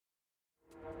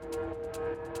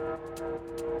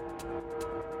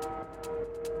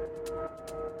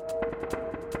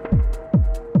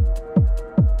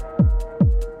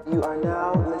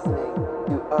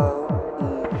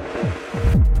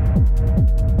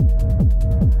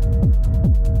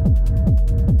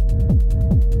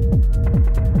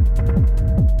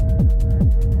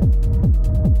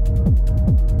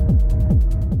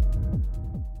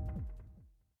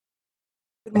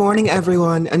morning,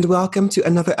 everyone, and welcome to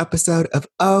another episode of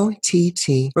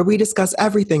OTT, where we discuss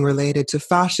everything related to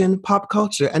fashion, pop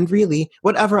culture, and really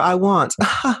whatever I want.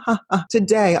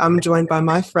 Today, I'm joined by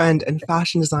my friend and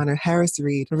fashion designer, Harris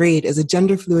Reed. Reed is a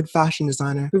gender-fluid fashion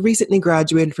designer who recently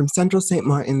graduated from Central St.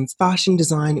 Martin's Fashion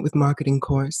Design with Marketing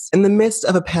course. In the midst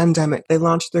of a pandemic, they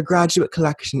launched their graduate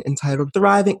collection entitled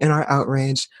Thriving in Our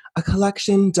Outrage, a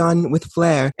collection done with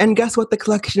flair. And guess what the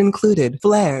collection included?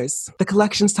 Flares. The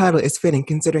collection's title is fitting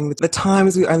considering the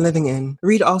times we are living in.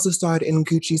 Reed also starred in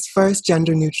Gucci's first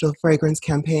gender-neutral fragrance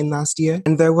campaign last year,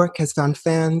 and their work has found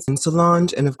fans in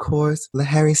Solange and, of course, the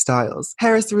Harry Styles.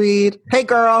 Harris Reed, hey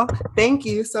girl, thank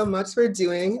you so much for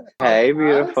doing Hey,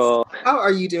 beautiful. How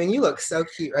are you doing? You look so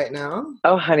cute right now.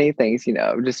 Oh, honey, thanks.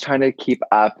 I'm just trying to keep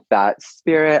up that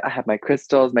spirit. I have my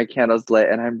crystals, my candles lit,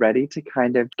 and I'm ready to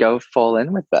kind of go full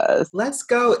in with this. Let's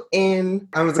go in.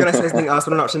 I was going to say something else,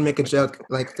 but I'm not going to make a joke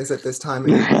like this at this time.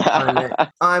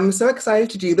 I'm so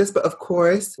excited to do this, but of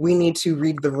course, we need to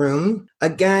read the room.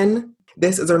 Again,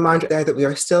 this is a reminder that we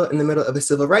are still in the middle of the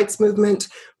civil rights movement.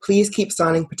 Please keep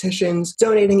signing petitions,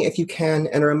 donating if you can,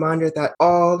 and a reminder that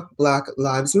all Black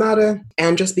lives matter.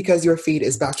 And just because your feed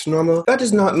is back to normal, that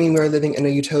does not mean we're living in a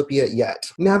utopia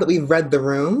yet. Now that we've read the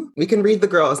room, we can read the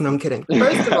girls. No, I'm kidding.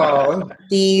 First of all,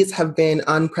 these have been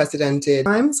unprecedented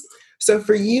times. So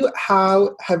for you,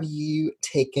 how have you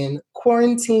taken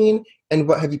quarantine? And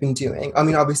what have you been doing? I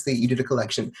mean, obviously you did a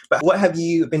collection, but what have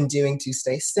you been doing to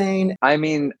stay sane? I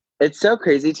mean, it's so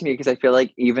crazy to me because I feel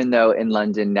like even though in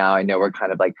London now, I know we're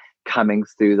kind of like coming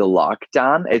through the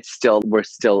lockdown, we're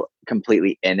still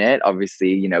completely in it.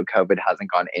 Obviously, COVID hasn't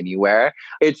gone anywhere.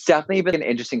 It's definitely been an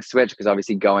interesting switch because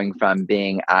obviously going from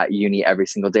being at uni every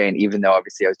single day, and even though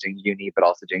obviously I was doing uni, but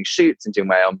also doing shoots and doing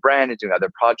my own brand and doing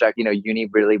other projects, uni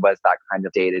really was that kind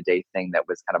of day-to-day thing that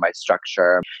was kind of my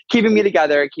structure, keeping me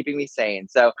together, keeping me sane.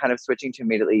 So kind of switching to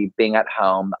immediately being at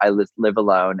home, I live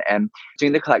alone, and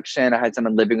doing the collection, I had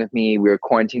someone living with me, we were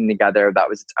quarantining together. That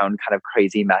was its own kind of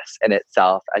crazy mess in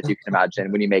itself, as you can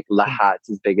imagine, when you make hats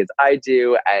as big as I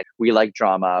do, and we like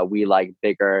drama. We like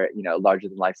bigger, larger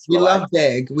than life. We love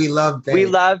big. We love big. We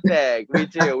love big. We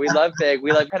do. We love big.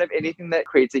 We love kind of anything that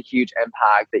creates a huge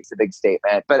impact. That's a big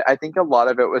statement. But I think a lot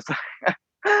of it was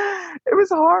it was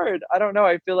hard. I don't know.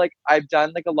 I feel like I've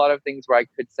done like a lot of things where I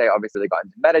could say, obviously, I got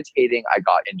into meditating. I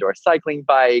got indoor cycling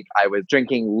bike. I was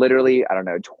drinking literally,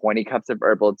 20 cups of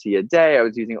herbal tea a day. I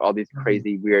was using all these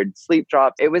crazy, weird sleep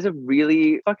drops. It was a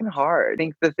really fucking hard. I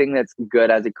think the thing that's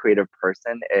good as a creative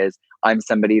person is I'm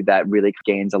somebody that really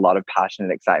gains a lot of passion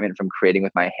and excitement from creating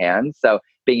with my hands. So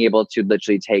being able to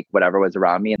literally take whatever was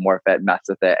around me and morph it, mess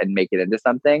with it, and make it into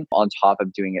something on top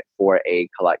of doing it for a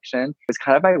collection was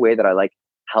kind of my way that I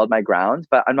held my ground.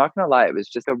 But I'm not gonna lie, it was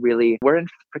just we're in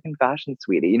freaking fashion,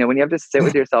 sweetie. When you have to sit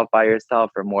with yourself by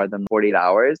yourself for more than 48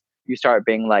 hours, you start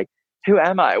being like, who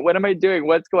am I? What am I doing?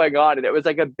 What's going on? And it was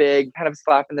like a big kind of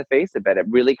slap in the face a bit. It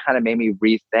really kind of made me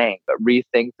rethink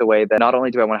the way that not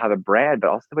only do I want to have a brand, but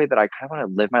also the way that I kind of want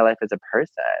to live my life as a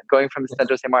person. Going from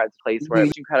Central St. Martin's, a place where it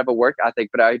was incredible work ethic,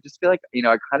 but I just feel like,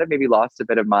 I kind of maybe lost a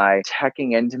bit of my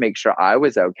checking in to make sure I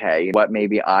was okay, what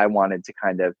maybe I wanted to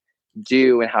kind of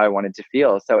do and how I wanted to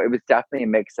feel. So it was definitely a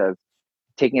mix of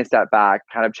taking a step back,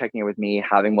 kind of checking in with me,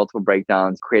 having multiple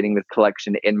breakdowns, creating this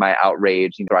collection in my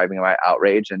outrage, thriving in my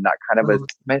outrage. And that kind of was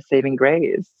my saving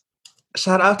grace.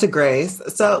 Shout out to Grace.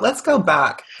 So let's go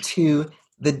back to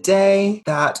the day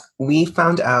that we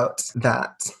found out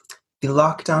that the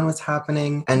lockdown was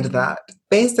happening and that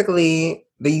basically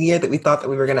the year that we thought that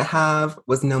we were going to have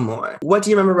was no more. What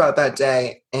do you remember about that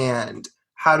day, and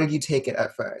how did you take it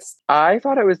at first? I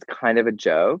thought it was kind of a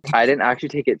joke. I didn't actually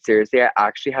take it seriously. I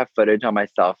actually have footage on my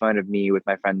cell phone of me with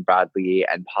my friend Bradley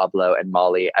and Pablo and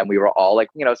Molly. And we were all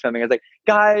swimming. I was like,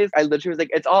 guys, I literally was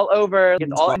like, it's all over.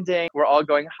 It's all ending. We're all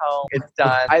going home. It's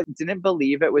done. I didn't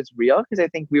believe it was real because I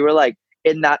think we were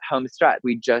in that home stretch.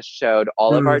 We just showed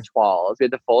all of our toiles. We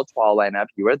had the full toile lineup.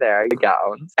 You were there, your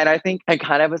gowns. And I think I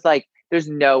kind of was like, there's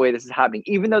no way this is happening.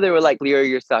 Even though they were like, clear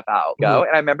your stuff out, go.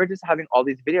 And I remember just having all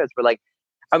these videos where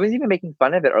I wasn't even making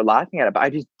fun of it or laughing at it, but I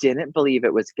just didn't believe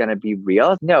it was going to be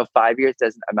real. No, 5 years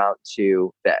doesn't amount to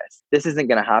this. This isn't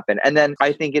going to happen. And then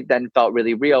I think it then felt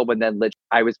really real when then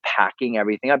I was packing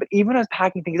everything up. But even when I was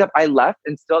packing things up, I left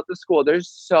and still at the school, there's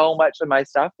so much of my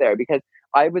stuff there because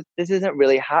this isn't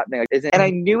really happening. And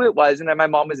I knew it was. And then my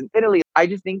mom was in Italy. I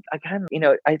just think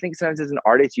I think sometimes as an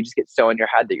artist, you just get so in your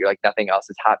head that you're like, nothing else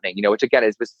is happening, which again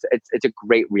it's a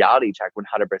great reality check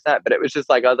 100%. But it was just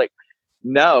I was like,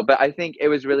 no, but I think it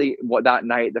was really that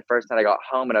night, the first night I got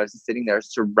home, and I was just sitting there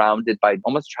surrounded by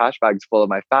almost trash bags full of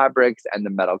my fabrics and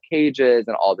the metal cages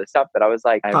and all this stuff that I was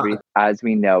like, as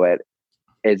we know it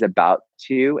is about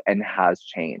to and has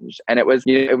changed. And it was,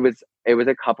 it was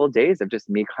a couple of days of just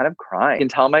me kind of crying. I can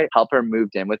tell my helper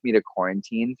moved in with me to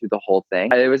quarantine through the whole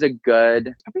thing. And it was a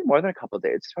good, probably more than a couple of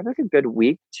days, probably like a good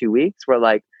week, 2 weeks, where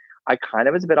like I kind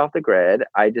of was a bit off the grid.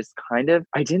 I just I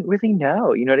didn't really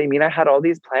know, you know what I mean? I had all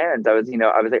these plans. I was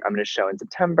like, I'm going to show in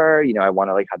September. I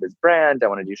want to like have this brand. I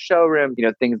want to do showroom,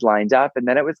 things lined up. And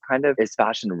then it was kind of, is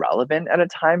fashion relevant at a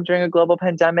time during a global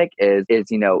pandemic? Is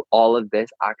all of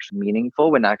this actually meaningful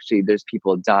when actually there's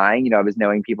people dying? I was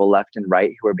knowing people left and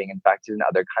right who were being infected in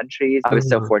other countries. I was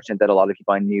so fortunate that a lot of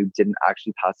people I knew didn't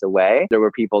actually pass away. There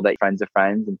were people that friends of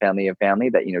friends and family of family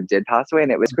that, did pass away.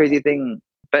 And it was a crazy thing.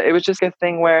 But it was just a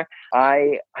thing where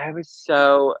I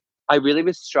really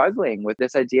was struggling with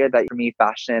this idea that for me,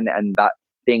 fashion and that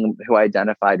thing who I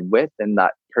identified with and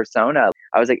that persona,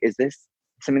 I was like, is this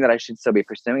something that I should still be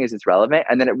pursuing? Is this relevant?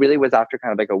 And then it really was after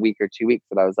kind of like a week or 2 weeks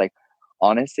that I was like,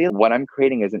 honestly, what I'm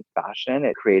creating isn't fashion.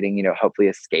 It's creating, hopefully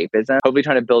escapism, hopefully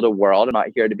trying to build a world. I'm not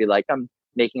here to be like, I'm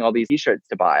making all these t-shirts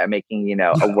to buy. I'm making,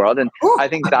 a world. And I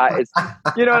think that is, I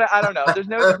don't know. There's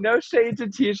no shade to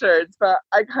t-shirts, but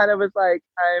I kind of was like,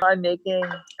 I'm making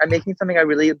something I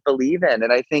really believe in.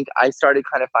 And I think I started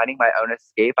kind of finding my own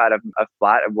escape out of a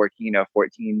flat of working,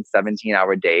 14,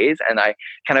 17-hour days. And I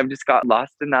kind of just got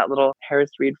lost in that little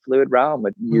Harris Reed fluid realm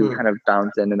with you kind of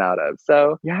bounce in and out of.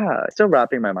 So yeah, still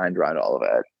wrapping my mind around all of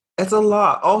it. It's a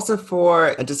lot. Also,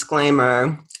 for a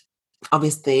disclaimer,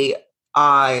 obviously,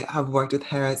 I have worked with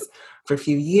Harris for a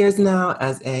few years now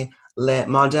as a le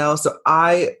model. So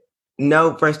I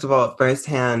know, first of all,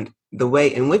 firsthand, the way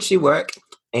in which you work.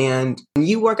 And when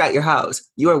you work at your house,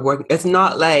 you are working. It's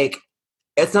not like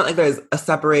there's a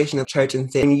separation of church and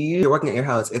state. When you're working at your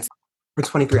house, it's for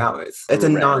 23 hours. It's a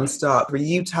nonstop. For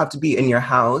you to have to be in your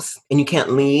house and you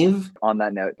can't leave. On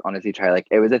that note, honestly,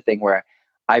 it was a thing where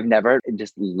I've never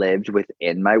just lived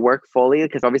within my work fully,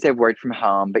 because obviously I've worked from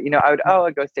home, but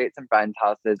I'd go stay at some friends'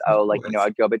 houses.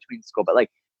 I'd go between school, but like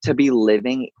to be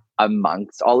living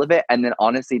amongst all of it. And then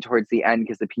honestly, towards the end,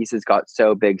 because the pieces got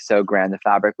so big, so grand, the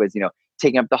fabric was,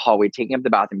 taking up the hallway, taking up the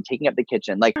bathroom, taking up the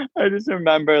kitchen. Like I just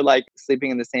remember like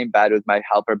sleeping in the same bed with my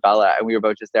helper Bella, and we were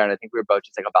both just there. And I think we were both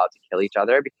just like about to kill each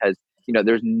other because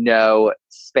there's no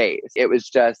space. It was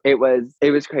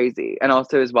crazy. And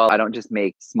also as well, I don't just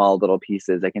make small little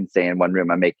pieces I can stay in one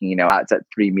room. I'm making, hats at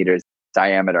 3 meters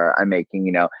diameter. I'm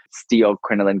making, steel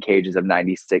crinoline cages of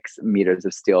 96 meters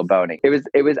of steel boning. It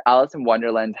was Alice in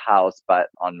Wonderland's house, but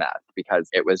on meth, because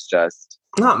it was just...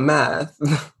 Not meth.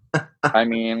 I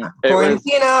mean...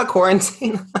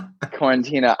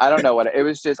 Quarantina. I don't know what it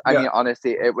was. Just, I mean,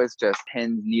 honestly, it was just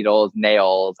pins, needles,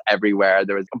 nails everywhere.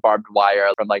 There was barbed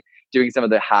wire from like doing some of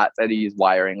the hats. I had to use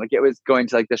wiring. Like it was going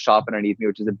to like the shop underneath me,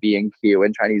 which is a B&Q,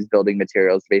 and trying to use building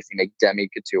materials, basically like demi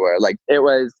couture. Like it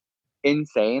was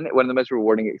insane. One of the most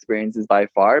rewarding experiences by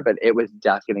far, but it was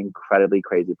just an incredibly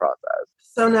crazy process.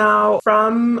 So now,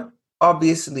 from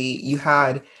obviously you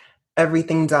had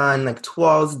everything done, like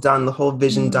toiles done, the whole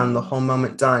vision done, the whole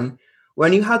moment done.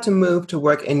 When you had to move to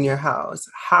work in your house,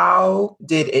 how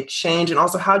did it change? And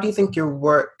also, how do you think your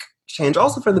work changed?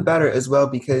 Also for the better as well,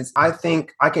 because I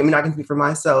think, I can speak for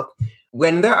myself.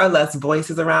 When there are less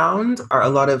voices around, are a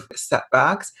lot of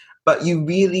setbacks, but you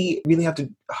really, really have to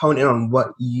hone in on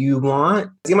what you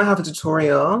want. You might have a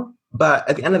tutorial, but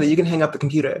at the end of it, you can hang up the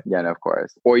computer. Yeah, no, of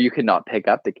course. Or you could not pick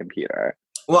up the computer.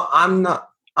 Well, I'm not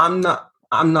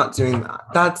doing that.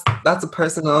 That's a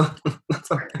personal.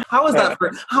 How was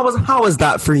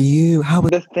that for you?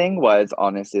 The thing was,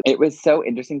 honestly, it was so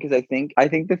interesting because I think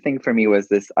the thing for me was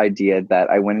this idea that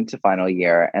I went into final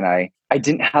year and I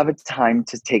didn't have a time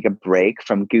to take a break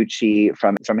from Gucci,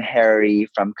 from Harry,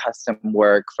 from custom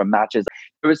work, from matches.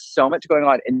 There was so much going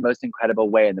on in the most incredible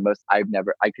way, and I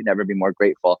could never be more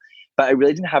grateful. But I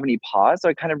really didn't have any pause. So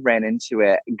I kind of ran into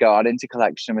it, got into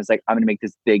collection, was like, I'm going to make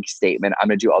this big statement. I'm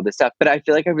going to do all this stuff. But I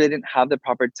feel like I really didn't have the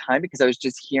proper time because I was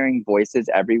just hearing voices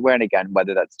everywhere. And again,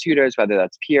 whether that's tutors, whether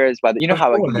that's peers, whether,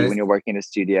 how it can be when you're working in a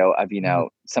studio of,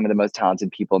 some of the most talented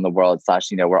people in the world, /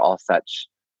 we're all such,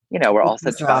 we're all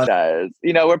such fashias,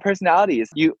 we're personalities.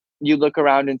 You look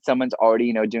around and someone's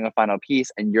already, doing a final piece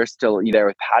and you're still there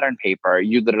with pattern paper.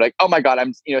 You literally like, oh my God,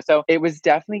 so it was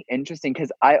definitely interesting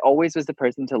because I always was the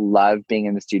person to love being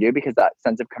in the studio because that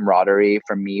sense of camaraderie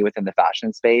for me within the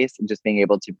fashion space and just being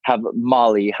able to have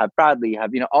Molly, have Bradley,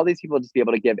 have, all these people just be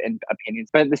able to give opinions.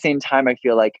 But at the same time, I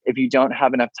feel like if you don't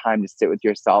have enough time to sit with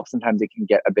yourself, sometimes it can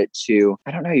get a bit too,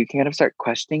 I don't know, you can kind of start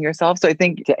questioning yourself. So I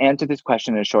think to answer this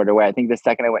question in a shorter way, I think the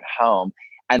second I went home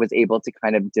and was able to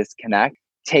kind of disconnect,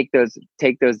 take those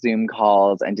Zoom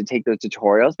calls and to take those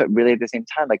tutorials. But really at the same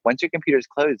time, like once your computer's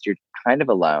closed, you're kind of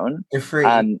alone. You're free.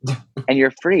 And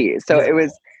you're free. So Yeah.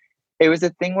 it was a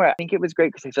thing where I think it was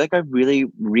great because I feel like I really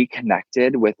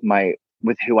reconnected with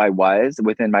who I was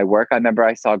within my work. I remember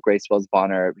I saw Grace Wills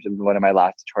Bonner, one of my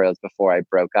last tutorials before I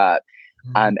broke up.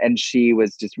 And she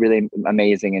was just really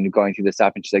amazing and going through the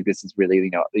stuff. And she's like, this is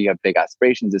really, you have big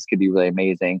aspirations. This could be really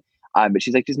amazing. But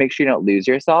she's like, just make sure you don't lose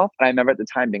yourself. And I remember at the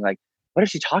time being like, what is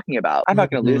she talking about? I'm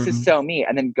not going to lose. This is so me.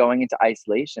 And then going into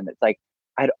isolation, it's like,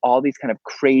 I had all these kind of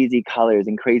crazy colors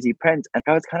and crazy prints. And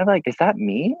I was kind of like, is that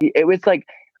me? It was like,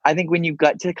 I think when you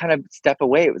got to kind of step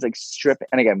away, it was like strip.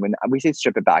 And again, when we say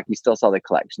strip it back, you still saw the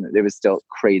collection. It was still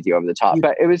crazy over the top.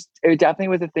 But it definitely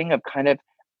was a thing of kind of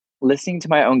listening to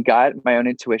my own gut, my own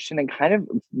intuition, and kind of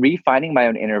refining my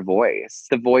own inner voice.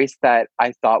 The voice that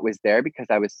I thought was there because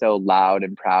I was so loud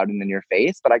and proud and in your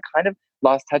face. But I kind of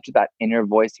lost touch with that inner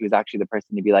voice who was actually the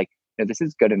person to be like, no, this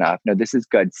is good enough. No, this is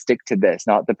good. Stick to this.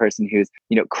 Not the person who's,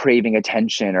 craving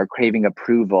attention or craving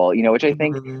approval, which I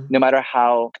think no matter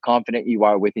how confident you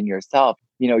are within yourself,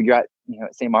 you're at,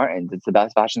 St. Martin's, it's the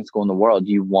best fashion school in the world.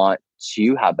 You want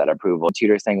to have that approval.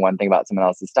 Tutor saying one thing about someone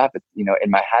else's stuff, it's,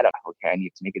 in my head, I'm like, okay, I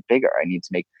need to make it bigger. I need to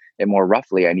make it more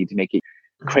ruffly. I need to make it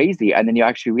crazy. And then you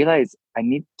actually realize I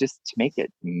need just to make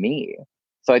it me.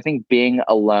 So I think being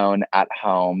alone at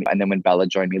home. And then when Bella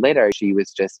joined me later, she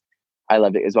was just, I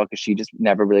loved it as well because she just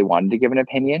never really wanted to give an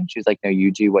opinion. She was like, no,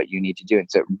 you do what you need to do. And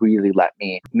so it really let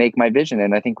me make my vision.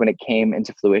 And I think when it came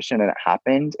into fruition and it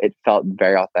happened, it felt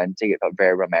very authentic. It felt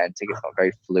very romantic. It felt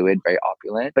very fluid, very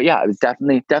opulent. But yeah, it was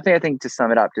definitely, I think to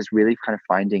sum it up, just really kind of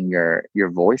finding your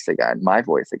voice again, my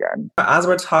voice again. As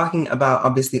we're talking about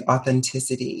obviously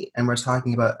authenticity and we're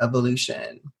talking about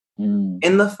evolution,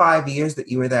 in the 5 years that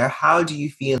you were there, how do you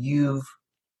feel you've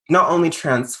not only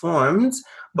transformed,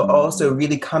 but also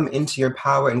really come into your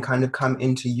power and kind of come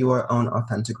into your own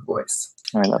authentic voice?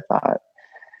 I love that.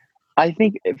 I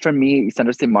think for me,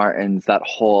 Centre St. Martin's, that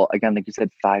whole, again, like you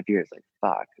said, 5 years, like,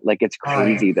 fuck. Like, it's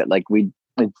crazy that, like,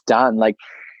 it's done. Like,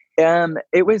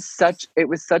 it was such a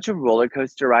roller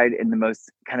coaster ride in the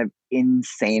most kind of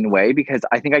insane way, because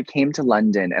I think I came to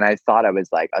London and I thought I was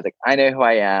like, I know who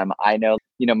I am. I know,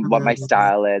 what my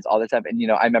style is, all this stuff. And,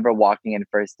 I remember walking in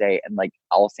first day and like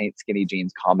All Saints skinny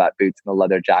jeans, combat boots, and a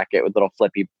leather jacket with little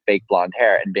flippy fake blonde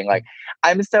hair and being like,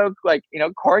 I'm so like,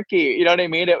 quirky. You know what I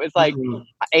mean? It was like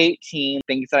 18,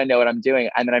 thinks that I know what I'm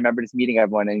doing. And then I remember just meeting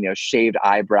everyone and, shaved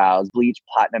eyebrows, bleached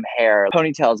platinum hair,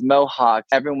 ponytails, mohawks.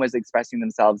 Everyone was expressing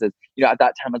themselves as, at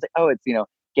that time I was like, oh, it's,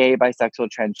 gay, bisexual,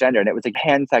 transgender. And it was like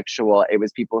pansexual. It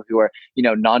was people who are,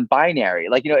 non-binary.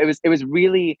 Like, it was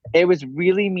really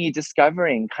me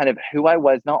discovering kind of who I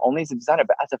was, not only as a designer,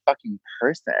 but as a fucking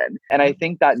person. And I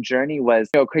think that journey was,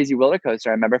 a crazy roller coaster.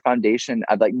 I remember foundation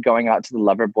of like going out to the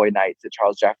lover boy nights that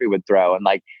Charles Jeffrey would throw, and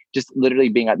like just literally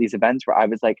being at these events where I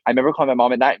was like, I remember calling my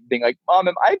mom at night and being like, Mom,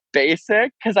 am I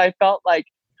basic? Because I felt like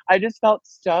there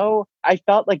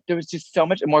was just so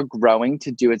much more growing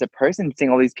to do as a person, seeing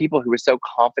all these people who were so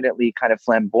confidently kind of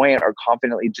flamboyant or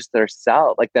confidently just their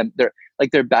self, like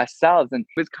their best selves. And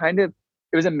it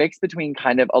was a mix between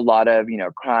kind of a lot of,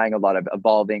 crying, a lot of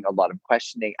evolving, a lot of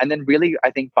questioning. And then really,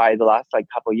 I think by the last like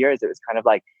couple of years, it was kind of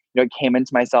like, I came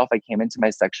into myself, I came into my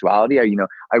sexuality.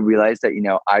 I realized that,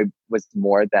 I was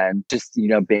more than just,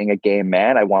 being a gay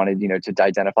man. I wanted, to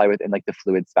identify within like the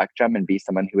fluid spectrum and be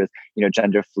someone who was,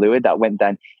 gender fluid. That went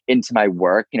then into my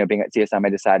work, being at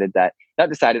CSM,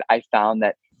 I found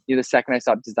that, the second I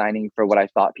stopped designing for what I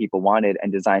thought people wanted and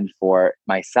designed for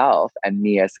myself and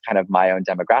me as kind of my own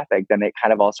demographic, then it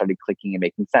kind of all started clicking and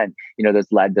making sense.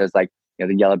 There's like,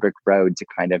 the yellow brick road to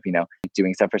kind of,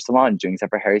 doing stuff for Salon, doing stuff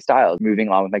for Harry Styles, moving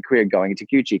on with my career, going into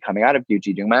Gucci, coming out of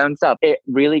Gucci, doing my own stuff. It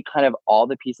really kind of all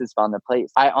the pieces found their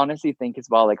place. I honestly think as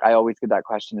well, like I always get that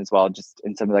question as well, just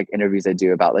in some of like interviews I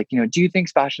do about like, do you think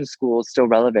fashion school is still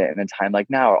relevant in a time like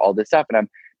now or all this stuff? And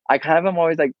I kind of am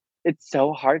always like, it's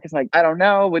so hard because like, I don't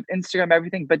know, with Instagram,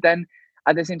 everything. But then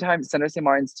at the same time, Centre St.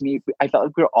 Martin's, to me, I felt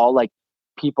like we were all like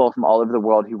people from all over the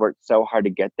world who worked so hard to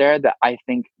get there, that I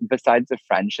think besides the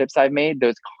friendships I've made,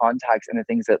 those contacts and the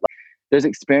things that like, those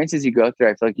experiences you go through,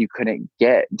 I feel like you couldn't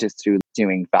get just through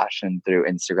doing fashion through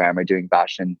Instagram or doing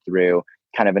fashion through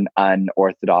kind of an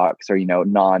unorthodox or,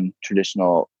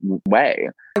 non-traditional way.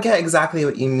 I get exactly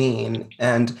what you mean.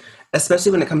 And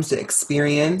especially when it comes to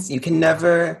experience, you can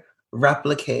never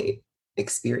replicate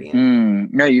experience.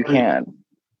 No, you can't.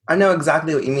 I know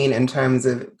exactly what you mean in terms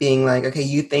of being like, okay,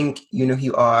 you think you know who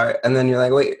you are, and then you're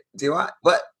like, wait, do I?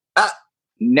 What?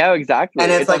 No, exactly.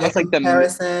 And it's like a almost like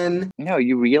comparison. no,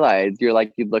 you realize you're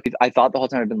like, you look, I thought the whole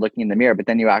time I've been looking in the mirror, but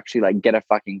then you actually like get a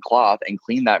fucking cloth and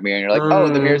clean that mirror. And you're like,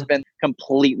 oh, the mirror's been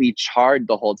completely charred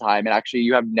the whole time. And actually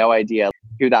you have no idea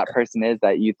who that person is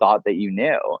that you thought that you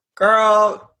knew.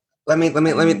 Girl, let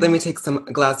me take some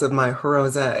glass of my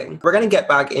rosé. We're gonna get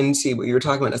back into what you were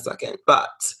talking about in a second.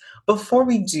 But before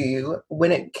we do,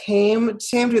 when it came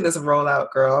to this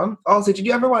rollout, girl, also, did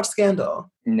you ever watch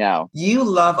Scandal? No. You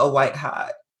love a white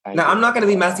hat. Now, I'm not going to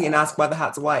be messy and ask why the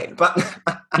hat's white, but...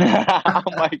 Oh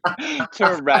my...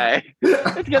 Teray.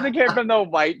 It's because it came from the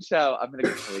white show. I'm going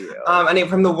to kill you.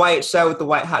 From the white show with the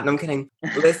white hat. No, I'm kidding.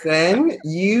 Listen,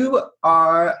 you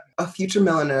are a future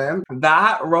millionaire.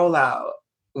 That rollout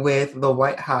with the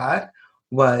white hat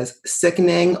was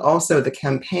sickening. Also, the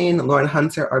campaign, Lauren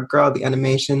Hunter, our girl, the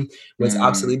animation was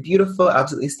absolutely beautiful,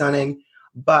 absolutely stunning.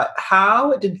 But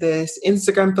how did this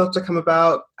Instagram filter come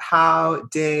about? How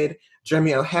did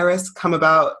Jeremy O. Harris come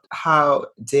about? How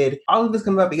did all of this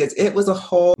come about? Because it was a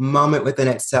whole moment within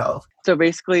itself. So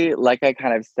basically, like I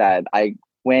kind of said, I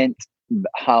went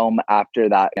home after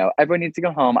that. You know, everyone needs to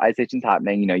go home. Isolation's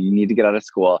happening. You know, you need to get out of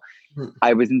school.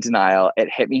 I was in denial. It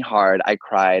hit me hard. I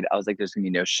cried. I was like, there's going to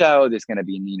be no show. There's going to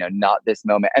be, you know, not this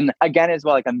moment. And again, as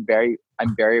well, like I'm very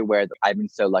aware that I've been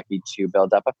so lucky to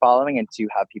build up a following and to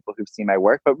have people who've seen my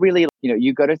work. But really, you know,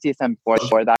 you go to CSM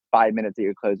for that 5 minutes that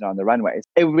you're closing on the runways.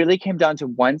 It really came down to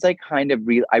once I kind of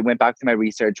I went back to my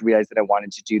research, realized that I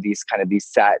wanted to do these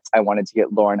sets. I wanted to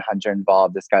get Lauren Hunter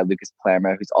involved, this guy, Lucas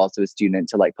Palermo, who's also a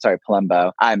student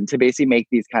Palumbo, to basically make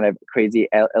these kind of crazy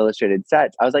illustrated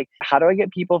sets. I was like, how do I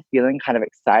get people feeling kind of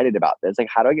excited about this? Like,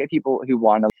 how do I get people who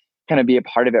want to kind of be a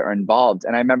part of it or involved?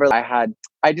 And I remember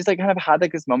I just like kind of had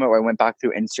like this moment where I went back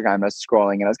through Instagram, I was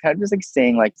scrolling and I was kind of just like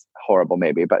seeing, like, horrible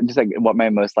maybe, but just like what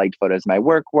my most liked photos of my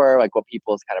work were, like what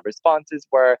people's kind of responses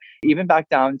were, even back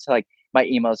down to like my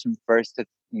emails from first to,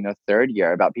 you know, third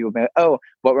year about people being like, oh,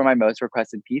 what were my most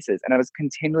requested pieces? And I was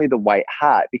continually the white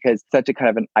hat because such a kind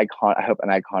of an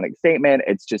iconic statement.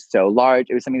 It's just so large.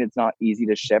 It was something that's not easy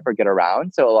to ship or get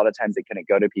around. So a lot of times it couldn't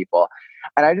go to people.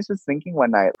 And I just was thinking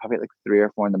one night, probably like 3 or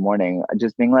 4 in the morning,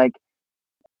 just being like,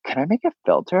 can I make a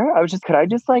filter? Could I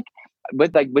just like,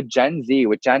 with Gen Z,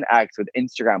 with Gen X, with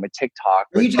Instagram, with TikTok.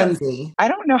 Are you Gen Z? I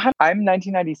don't know how. I'm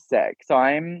 1996, so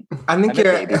I'm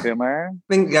you're a baby boomer.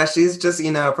 Yeah, she's just,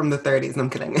 you know, from the 30s. No,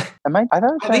 I'm kidding. Am I? I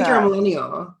think you're a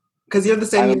millennial. Because you're the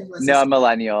same. I'm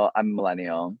millennial. I'm a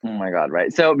millennial. Oh my God,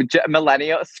 right. So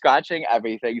millennial, scratching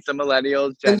everything. So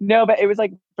millennials. No, but it was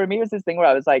like, for me, it was this thing where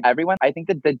I was like, I think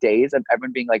that the days of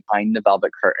everyone being like behind the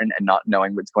velvet curtain and not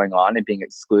knowing what's going on and being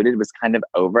excluded was kind of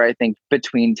over. I think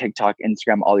between TikTok,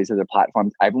 Instagram, all these other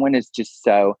platforms, everyone is just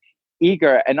so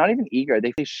eager, and not even eager.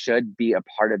 They should be a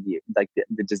part of the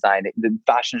design, the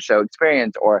fashion show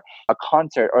experience or a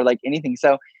concert or like anything.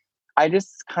 So I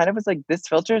just kind of was like, this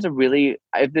filter is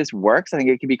if this works, I think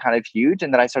it could be kind of huge.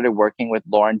 And then I started working with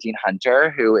Lauren Dean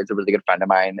Hunter, who is a really good friend of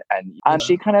mine. And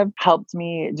she kind of helped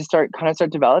me just start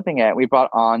developing it. We brought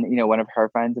on, you know, one of her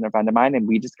friends and a friend of mine, and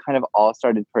we just kind of all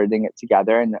started putting it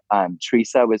together. And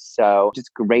Teresa was so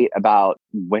just great about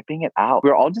whipping it out. We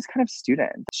were all just kind of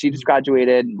students. She just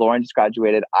graduated, Lauren just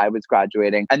graduated, I was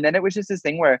graduating. And then it was just this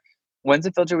thing where once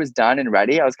the filter was done and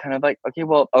ready, I was kind of like, okay,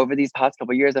 well, over these past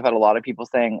couple of years, I've had a lot of people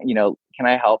saying, you know, can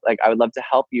I help? Like, I would love to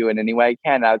help you in any way I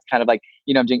can. And I was kind of like,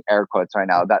 you know, I'm doing air quotes right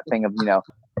now, that thing of, you know,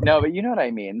 no, but you know what I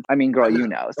mean? I mean, girl, you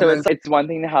know. So it's one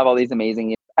thing to have all these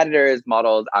amazing editors,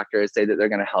 models, actors say that they're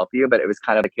going to help you, but it was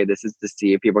kind of like, okay, this is to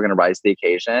see if people are going to rise to the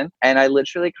occasion. And I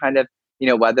literally kind of, you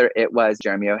know, whether it was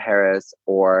Jeremy O. Harris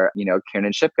or, you know,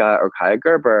 Kiernan Shipka or Kaya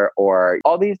Gerber or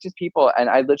all these just people. And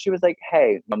I literally was like,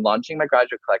 hey, I'm launching my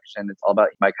graduate collection. It's all about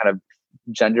my kind of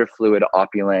gender fluid,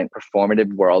 opulent,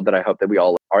 performative world that I hope that we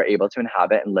all are able to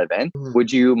inhabit and live in. Mm-hmm.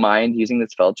 Would you mind using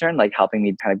this filter and like helping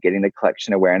me kind of getting the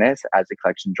collection awareness as the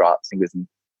collection drops? I think it was in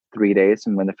 3 days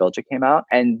from when the filter came out.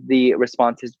 And the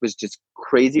responses was just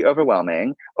crazy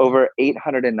overwhelming. Over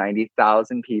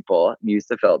 890,000 people used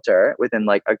the filter within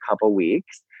like a couple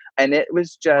weeks. And it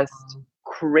was just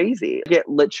crazy. It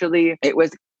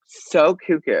was so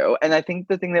cuckoo. And I think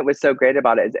the thing that was so great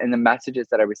about it is in the messages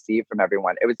that I received from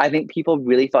everyone, I think people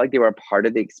really felt like they were a part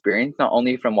of the experience, not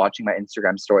only from watching my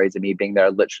Instagram stories and me being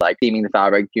there, literally like theming the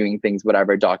fabric, doing things,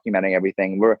 whatever, documenting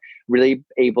everything. We're really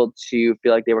able to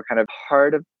feel like they were kind of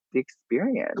part of the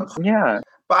experience. Yeah.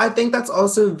 But I think that's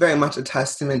also very much a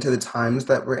testament to the times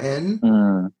that we're in,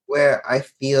 where I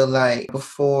feel like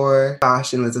before,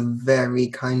 fashion was a very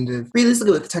kind of,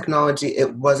 realistically with technology,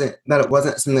 it wasn't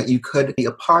something that you could be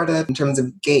a part of in terms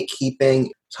of gatekeeping.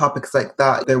 topics like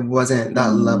that, there wasn't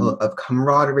that level of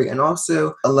camaraderie and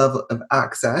also a level of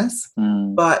access.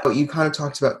 But you kind of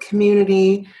talked about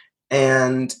community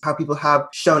and how people have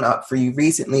shown up for you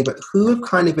recently, but who have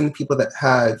kind of been the people that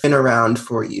have been around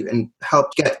for you and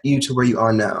helped get you to where you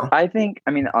are now? I think,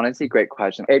 I mean, honestly, great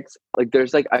question. It's like,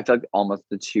 there's like, I feel like almost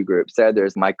the two groups there.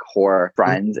 There's my core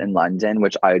friends in London,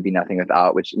 which I would be nothing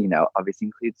without, which, you know, obviously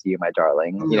includes you, my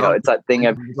darling. You know, it's that thing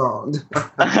of...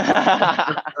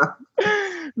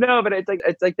 No, but it's like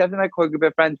definitely my core group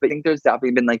of friends. But I think there's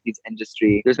definitely been like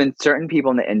there's been certain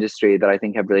people in the industry that I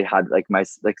think have really had like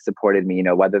supported me, you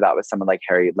know, whether that was someone like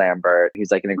Harry Lambert, who's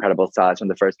like an incredible stylist,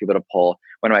 one of the first people to pull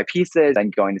one of my pieces,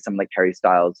 and going to someone like Harry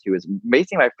Styles, who was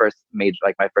basically my first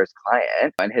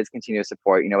client, and his continuous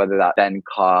support, you know, whether that Ben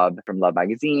Cobb from Love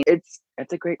Magazine.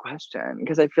 It's a great question,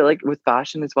 because I feel like with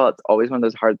fashion as well, it's always one of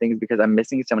those hard things because I'm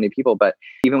missing so many people. But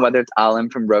even whether it's Alan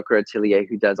from Roker Atelier,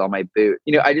 who does all my boots,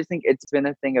 you know, I just think it's been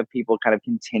a thing of people kind of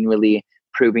continually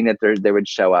proving that they would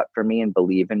show up for me and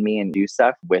believe in me and do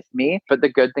stuff with me. But the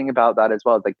good thing about that as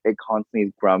well is like it constantly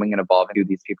is growing and evolving who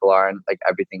these people are and like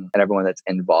everything and everyone that's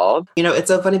involved. You know, it's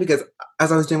so funny because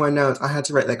as I was doing my notes, I had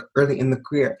to write like early in the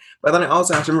career, but then I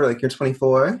also have to remember like you're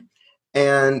 24.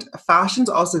 And fashion's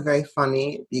also very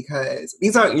funny because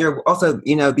these are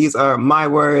these are my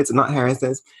words, not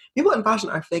Harris's. People in fashion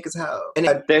are fake as hell.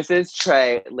 And this is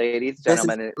Trey, ladies,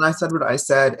 gentlemen. And I said what I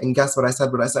said, and guess what I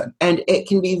said, And it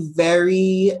can be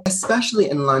very, especially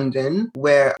in London,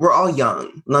 where we're all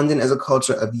young. London is a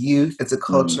culture of youth. It's a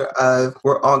culture of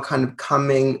we're all kind of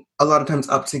coming a lot of times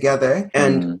up together.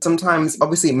 And sometimes,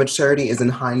 obviously, maturity is in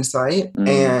hindsight.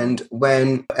 And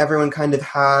when everyone kind of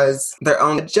has their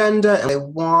own agenda and they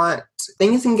want,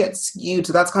 things can get skewed.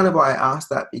 So that's kind of why I asked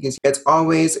that, because it's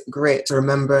always great to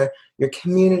remember your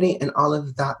community and all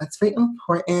of that. That's very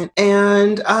important.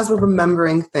 And as we're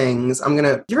remembering things,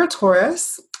 you're a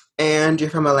Taurus and you're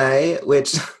from LA,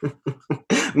 which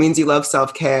means you love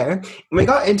self-care. We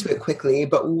got into it quickly,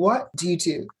 but what do you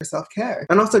do for self-care?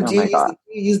 And also, do you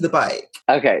use the bike?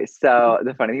 Okay, so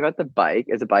the funny thing about the bike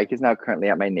is now currently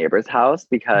at my neighbor's house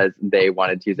because they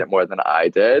wanted to use it more than I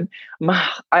did.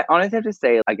 I honestly have to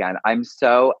say, again, I'm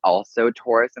so also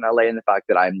Taurus in LA in the fact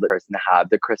that I'm the person to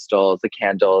have the crystals, the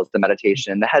candles, the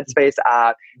meditation, the Headspace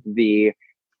app, the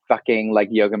fucking like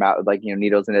yoga mat with like, you know,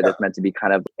 needles in it that's meant to be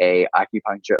kind of a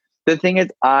acupuncture. The thing is,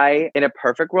 in a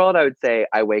perfect world, I would say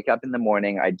I wake up in the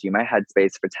morning, I do my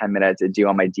Headspace for 10 minutes, I do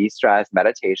all my de-stress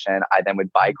meditation. I then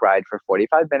would bike ride for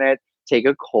 45 minutes, take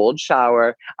a cold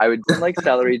shower. I would drink like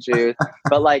celery juice,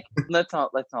 but like, let's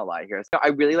not lie here. So I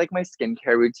really like my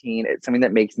skincare routine. It's something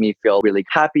that makes me feel really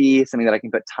happy, something that I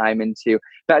can put time into.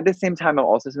 But at the same time, I'm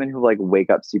also someone who like wake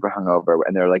up super hungover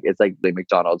and they're like, it's like the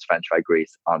McDonald's French fry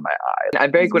grease on my eye. And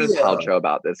I'm very Gwyneth Paltrow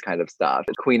about this kind of stuff.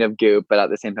 Queen of goop, but at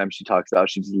the same time, she talks about,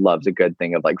 she just loves a good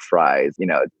thing of like fries, you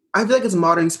know. I feel like it's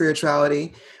modern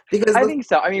spirituality because I think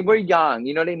so. I mean, we're young,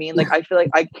 you know what I mean? Like, I feel like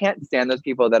I can't stand those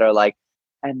people that are like,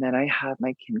 and then I have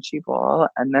my kimchi bowl,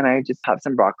 and then I just have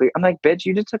some broccoli. I'm like, bitch,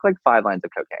 you just took like 5 lines of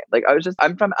cocaine. Like,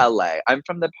 I'm from LA. I'm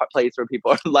from the place where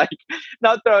people are like,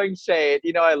 not throwing shade.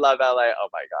 You know, I love LA. Oh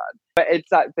my God. But it's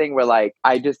that thing where like,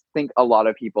 I just think a lot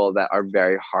of people that are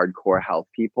very hardcore health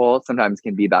people sometimes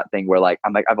can be that thing where like,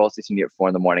 I'm like, I've also seen you at 4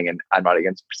 a.m. and I'm not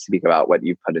against speak about what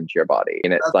you put into your body.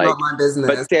 And it's that's like, not my business.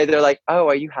 But say they're like, oh,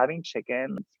 are you having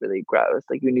chicken? It's really gross.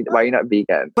 Like, why are you not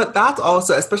vegan? But that's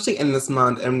also, especially in this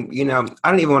month, and you know,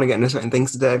 I don't even want to get into certain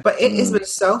things today, but it has been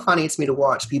so funny to me to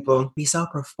watch people be so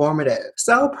performative.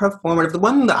 So performative. The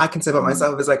one thing that I can say about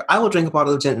myself is like, I will drink a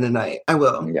bottle of gin in a night. I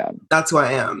will. Yeah. That's who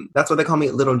I am. That's why they call me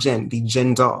Little Gin, the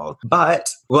gin doll. But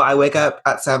will I wake up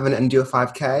at 7 and do a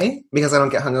 5K because I don't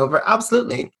get hungover?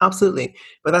 Absolutely. Absolutely.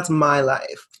 But that's my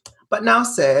life. But now,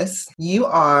 sis, you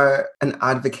are an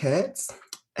advocate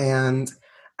and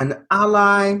an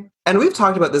ally. And we've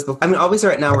talked about this before. I mean, obviously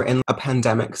right now we're in a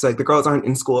pandemic, so like the girls aren't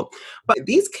in school. But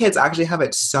these kids actually have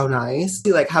it so nice.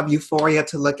 They like have Euphoria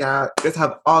to look at. Just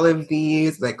have all of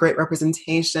these like great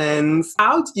representations.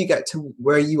 How did you get to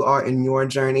where you are in your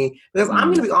journey? Because I'm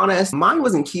going to be honest, mine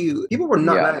wasn't cute. People were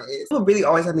not nice. People really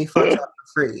always had me fucked up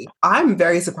for free. I'm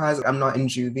very surprised I'm not in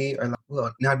juvie or like,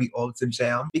 well, now I'd be old to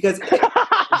jail. Because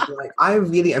like, I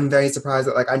really am very surprised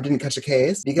that like I didn't catch a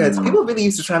case because people really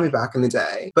used to try me back in the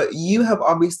day. But you have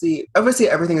obviously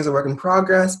everything is a work in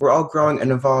progress. We're all growing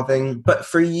and evolving. But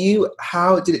for you,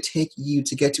 how did it take you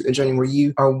to get to a journey where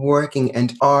you are working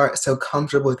and are so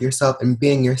comfortable with yourself and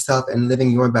being yourself and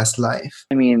living your best life?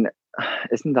 I mean,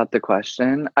 Isn't that the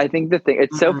question? I think the thing,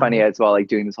 it's so funny as well, like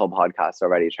doing this whole podcast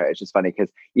already, Trey. It's just funny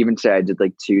because even today I did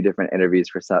like 2 different interviews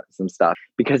for some stuff.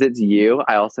 Because it's you,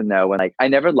 I also know when like, I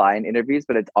never lie in interviews,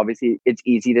 but it's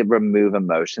easy to remove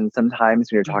emotion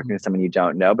sometimes when you're talking to someone you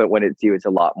don't know. But when it's you, it's a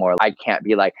lot more, I can't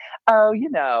be like, oh,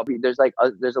 there's like,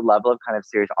 there's a level of kind of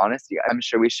serious honesty. I'm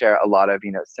sure we share a lot of,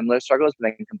 similar struggles,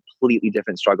 but then completely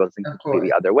different struggles in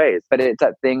completely other ways. But it's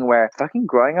that thing where fucking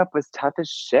growing up was tough as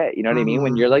shit. You know what I mean?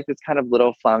 When you're like this kind of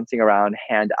little flouncing around,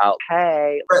 hand out,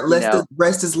 hey,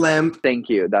 wrist is limp. Thank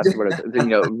you. That's what it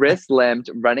is. Wrist limped,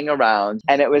 running around.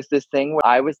 And it was this thing where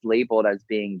I was labeled as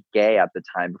being gay at the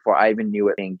time before I even knew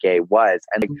what being gay was.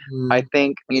 And I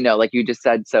think, like you just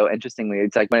said so interestingly,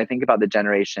 it's like when I think about the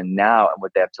generation now and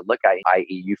what they have to look at,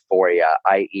 i.e. euphoria,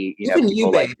 i.e. Even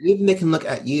you, babe. Even they can look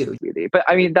at you. Really. But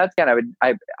I mean, that's again,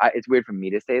 it's weird for me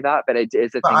to say that, but it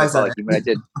is a thing as well. Like when I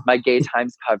did my Gay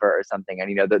Times cover or something, and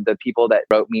the people that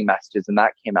wrote me messages and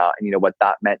that came out, and what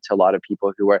that meant to a lot of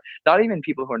people who were not even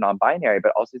people who are non-binary,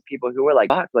 but also people who were like,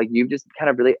 fuck, like you've just kind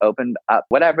of really opened up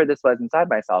whatever this was inside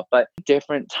myself. But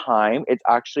different time, it's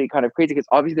actually kind of crazy because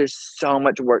obviously there's so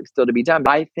much work still to be done.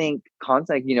 But I think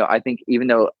constantly, I think even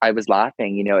though I was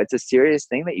laughing, it's a serious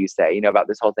thing that you say, about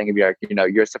this whole thing of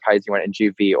you're surprised you weren't in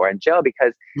juvie or in jail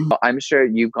because I'm sure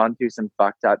you've gone through some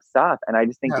fucked up stuff. And I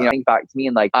just think, I think back to me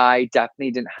and like, I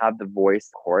definitely didn't have the voice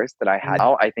course that I had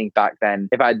now. I think back then,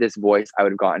 if I had this voice, I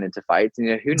would have gotten into fights.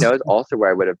 And who knows also where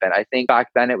I would have been. I think back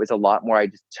then it was a lot more, I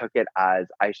just took it as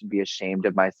I should be ashamed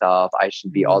of myself. I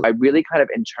should be I really kind of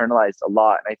internalized a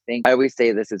lot. And I think I always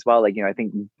say this as well, like, I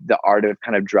think the art of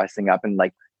kind of dressing up and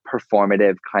like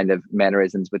performative kind of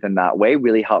mannerisms within that way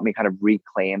really helped me kind of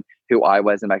reclaim who I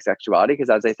was in my sexuality. Because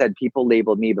as I said, people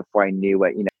labeled me before I knew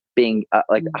what, being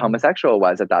like homosexual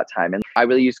was at that time. And I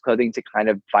really used clothing to kind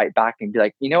of fight back and be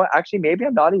like, what, actually, maybe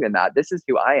I'm not even that. This is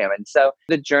who I am. And so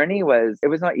the journey it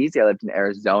was not easy. I lived in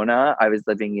Arizona. I was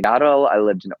living in Seattle. I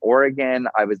lived in Oregon.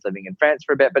 I was living in France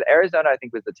for a bit, but Arizona, I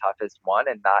think, was the toughest one.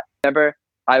 And that, remember,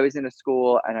 I was in a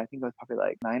school and I think I was probably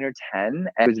like 9 or 10. And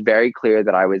it was very clear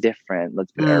that I was different.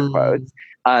 Let's put air quotes.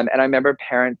 And I remember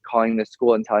parents calling the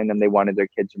school and telling them they wanted their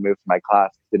kids removed from my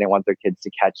class because they didn't want their kids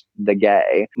to catch the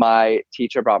gay. My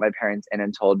teacher brought my parents in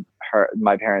and told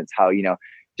my parents how,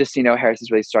 Harris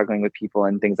is really struggling with people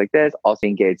and things like this. Also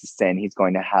being gay is a sin. He's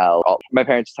going to hell. My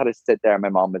parents just had to sit there. My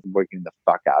mom was working the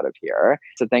fuck out of here.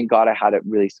 So thank God I had a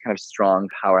really kind of strong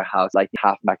powerhouse, like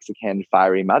half Mexican,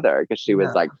 fiery mother because she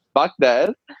was like, fuck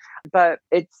this. But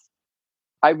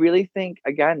I really think,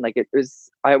 again, like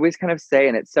I always kind of say,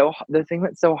 and the thing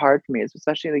that's so hard for me is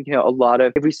especially like, a lot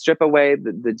of, if we strip away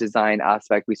the design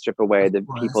aspect, we strip away the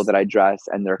people that I dress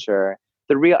and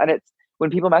the real, and it's, when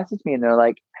people message me and they're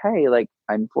like, hey, like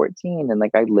I'm 14 and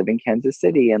like I live in Kansas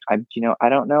City and I'm, I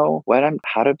don't know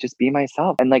how to just be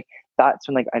myself. And like, that's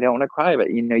when like, I don't want to cry,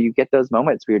 but you get those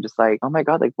moments where you're just like, oh my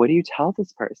God, like, what do you tell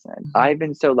this person? I've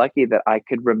been so lucky that I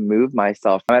could remove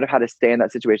myself. I might have had to stay in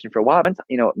that situation for a while. Once,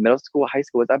 middle school, high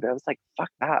school was up, I was like, fuck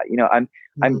that.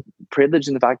 I'm privileged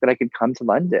in the fact that I could come to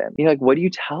London. Like, what do you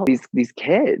tell these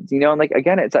kids? And like,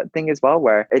 again, it's that thing as well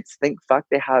where it's they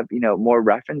have, more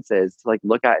references to like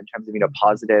look at in terms of,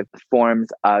 positive forms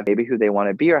of maybe who they want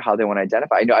to be or how they want to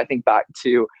identify. I think back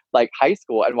to like high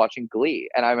school and watching Glee.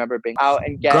 And I remember being out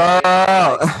and gay.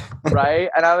 Right?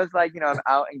 And I was like, I'm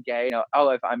out and gay.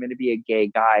 If I'm going to be a gay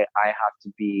guy, I have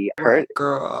to be hurt.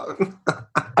 Girl.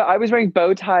 I was wearing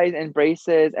bow ties and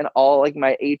braces and all like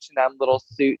my H&M little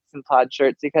suits and plaid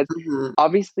shirts because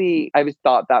obviously I was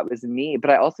thought that was me, but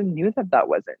I also knew that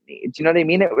wasn't me. Do you know what I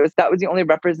mean? That was the only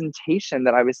representation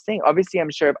that I was seeing. Obviously,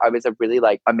 I'm sure if I was a really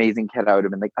like amazing kid, I would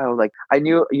have been like, oh, like I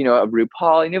knew, of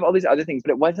RuPaul, I knew of all these other things,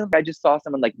 but it wasn't, I just saw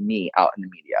someone like me out in the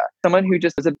media. Someone who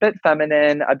just was a bit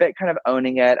feminine, a bit kind of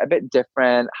owning it, a bit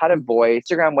different, had a voice.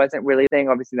 Instagram wasn't really a thing,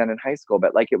 obviously, then in high school,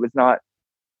 but like it was not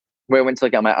where I went to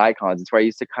look at my icons. It's where I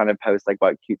used to kind of post like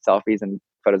cute selfies and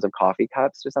photos of coffee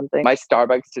cups or something. My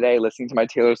Starbucks today, listening to my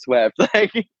Taylor Swift. But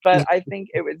I think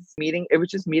it was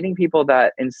just meeting people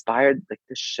that inspired like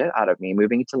the shit out of me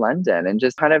moving to London and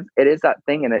just kind of, it is that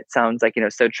thing. And it sounds like,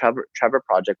 so Trevor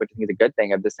Project, which I think is a good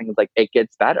thing of this thing is like, it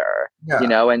gets better,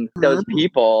 and those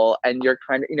people, and you're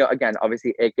kind of, again,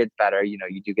 obviously it gets better, you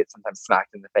do get sometimes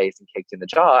smacked in the face and kicked in the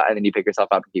jaw and then you pick yourself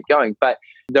up and keep going. But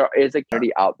there is a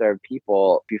community out there of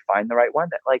people, if you find the right one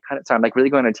that like kind of, sorry, I'm like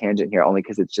really going on a tangent here only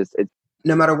because it's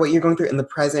no matter what you're going through in the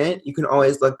present, you can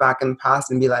always look back in the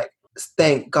past and be like,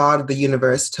 thank God the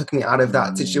universe took me out of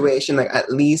that situation. Like,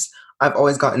 at least I've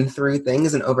always gotten through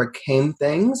things and overcame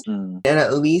things. And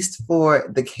at least for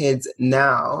the kids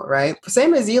now, right?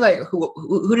 Same as you, like,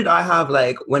 who did I have,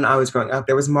 like, when I was growing up?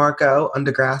 There was Marco on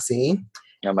Degrassi.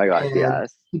 Oh my gosh, And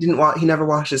yes. he never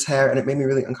washed his hair, and it made me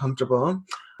really uncomfortable.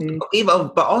 Mm.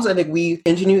 But also I think we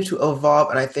continue to evolve,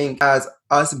 and I think as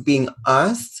us being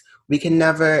us, we can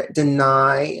never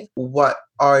deny what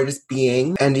our just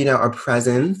being and, you know, our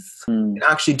presence can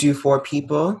actually do for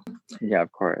people. Yeah,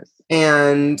 of course.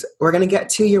 And we're going to get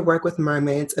to your work with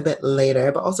mermaids a bit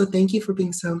later, but also thank you for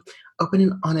being so open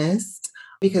and honest,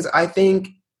 because I think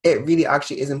it really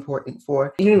actually is important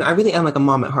for, you know, I really am like a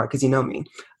mom at heart, because you know me.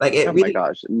 Like it Oh my really,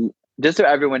 gosh. Just so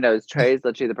everyone knows, Trey is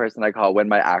literally the person I call when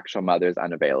my actual mother's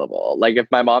unavailable. Like if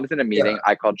my mom's in a meeting,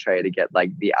 yeah. I call Trey to get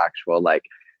like the actual like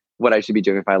what I should be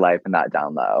doing with my life and that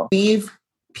down low.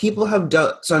 People have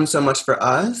done so much for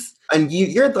us, and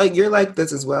you're like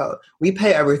this as well. We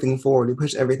pay everything forward. We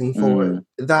push everything forward.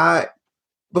 That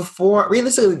before,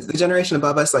 realistically, the generation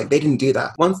above us, like, they didn't do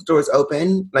that. Once the doors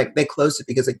open, like, they closed it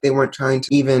because, like, they weren't trying to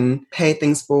even pay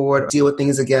things forward, deal with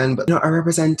things again, but, you know, are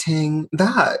representing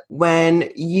that.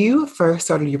 When you first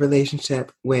started your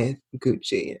relationship with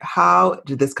Gucci, how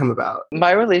did this come about?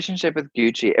 My relationship with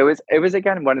Gucci, it was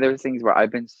again one of those things where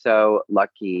I've been so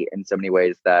lucky in so many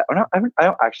ways that, or no, I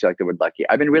don't actually like the word lucky.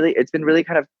 It's been really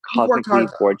kind of You worked hard,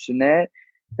 cosmically fortunate.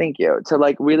 Thank you. To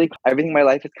like really everything in my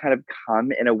life has kind of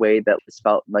come in a way that just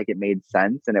felt like it made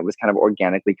sense and it was kind of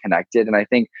organically connected. And I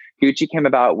think Gucci came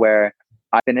about where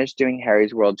I finished doing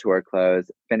Harry's World Tour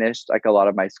clothes, finished like a lot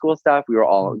of my school stuff. We were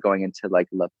all going into like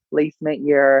the placement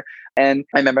year. And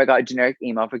I remember I got a generic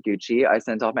email for Gucci. I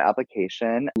sent off my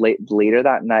application. Later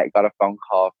that night, got a phone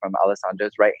call from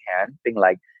Alessandro's right hand being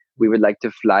like, we would like to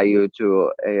fly you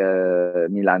to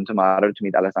Milan tomorrow to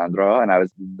meet Alessandro. And I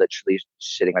was literally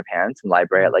shitting my pants in the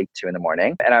library at like 2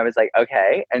 a.m. And I was like,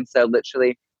 okay. And so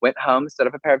literally went home, stood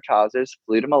up a pair of trousers,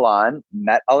 flew to Milan,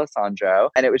 met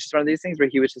Alessandro. And it was just one of these things where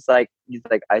he's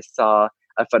like, I saw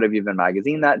a photo of you in a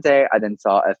magazine that day. I then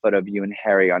saw a photo of you and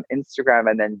Harry on Instagram.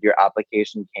 And then your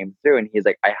application came through. And he's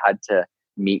like, I had to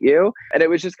meet you. And it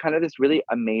was just kind of this really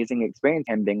amazing experience.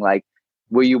 Him being like,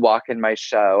 will you walk in my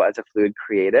show as a fluid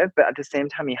creative? But at the same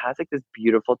time, he has like this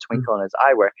beautiful twinkle in his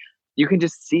eye where you can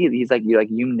just see he's like,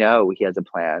 you know, he has a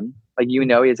plan. Like, you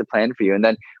know, he has a plan for you. And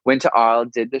then went to Arles,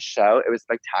 did the show. It was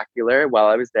spectacular. While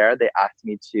I was there, they asked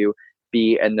me to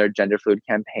be in their gender fluid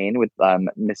campaign with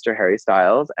Mr. Harry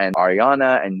Styles and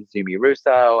Ariana and Zumi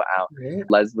Russo,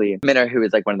 Leslie Minner, who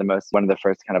is like one of the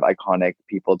first kind of iconic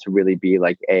people to really be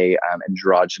like a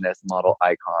androgynous model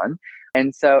icon.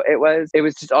 And so it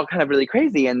was just all kind of really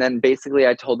crazy. And then basically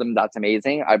I told them that's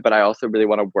amazing, but I also really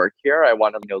want to work here. I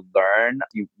want to, you know, learn.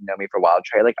 You know me for Wild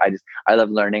Trey. Like I love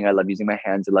learning. I love using my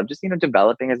hands. I love just, you know,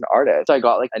 developing as an artist. So I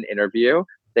got like an interview.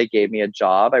 They gave me a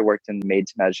job. I worked in the made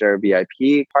to measure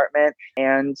VIP department,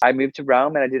 and I moved to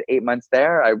Rome and I did 8 months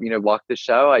there. I, you know, walked the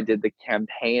show. I did the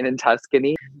campaign in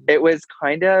Tuscany. It was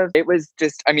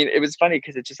just, I mean, it was funny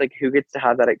because it's just like, who gets to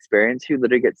have that experience? Who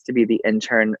literally gets to be the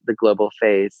intern, the global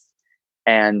face,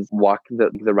 and walk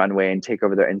the runway and take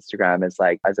over their Instagram as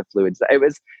a fluid. It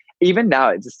was, even now,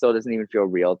 it just still doesn't even feel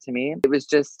real to me. It was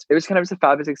kind of just a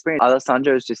fabulous experience.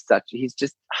 Alessandro is just he's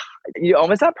just, you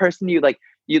almost that person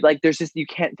there's just, you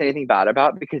can't say anything bad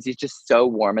about because he's just so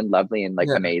warm and lovely and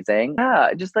amazing.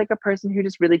 Yeah, just like a person who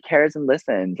just really cares and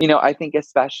listens. You know, I think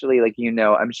especially like, you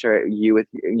know, I'm sure you with,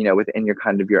 you know, within your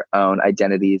kind of your own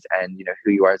identities and, you know,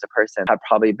 who you are as a person have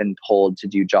probably been told to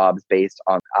do jobs based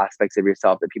on aspects of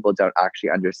yourself that people don't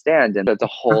actually understand. And that's a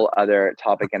whole other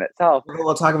topic in itself.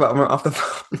 We'll talk about more off the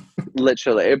phone.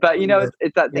 Literally. But, you know,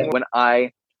 it's that thing when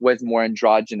I was more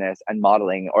androgynous and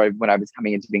modeling, or when I was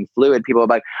coming into being fluid, people were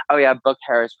like, oh yeah, book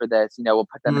Harris for this, you know, we'll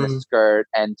put them in a skirt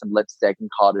and some lipstick and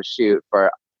call it a shoot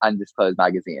for Undisclosed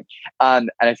magazine.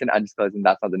 And I said undisclosed, and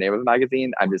that's not the name of the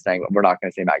magazine. I'm just saying we're not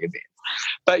going to say magazines.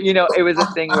 But, you know, it was a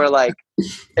thing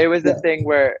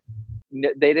where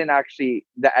they didn't actually,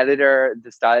 the editor,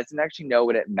 the stylist didn't actually know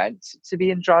what it meant to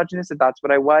be androgynous, if that's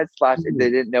what I was,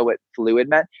 they didn't know what fluid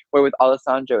meant. Where with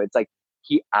Alessandro, it's like,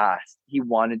 he asked, he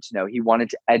wanted to know, he wanted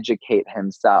to educate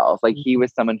himself. Like, he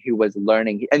was someone who was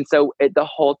learning. And so the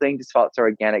whole thing just felt so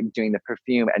organic, doing the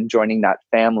perfume and joining that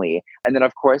family. And then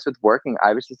of course with working,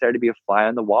 I was just there to be a fly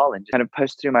on the wall and just kind of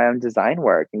push through my own design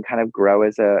work and kind of grow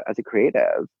as a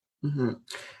creative. Mm-hmm.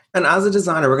 And as a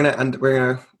designer,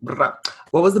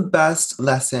 what was the best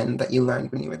lesson that you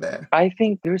learned when you were there? I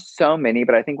think there's so many,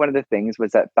 but I think one of the things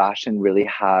was that fashion really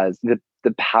has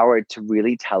the power to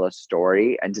really tell a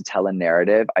story and to tell a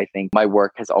narrative. I think my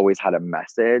work has always had a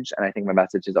message. And I think my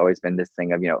message has always been this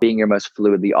thing of, being your most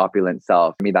fluidly opulent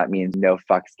self. For me, that means no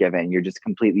fucks given. You're just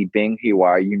completely being who you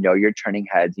are. You're turning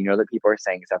heads. You know that people are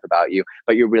saying stuff about you,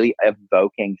 but you're really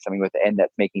evoking something within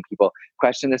that's making people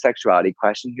question their sexuality,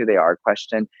 question who they are,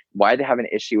 question why they have an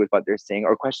issue with what they're seeing,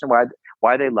 or question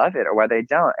why they love it or why they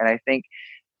don't. And I think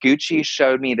Gucci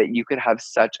showed me that you could have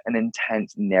such an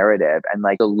intense narrative, and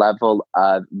like the level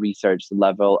of research, the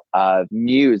level of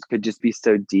news could just be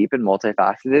so deep and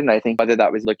multifaceted. And I think whether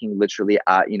that was looking literally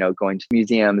at, going to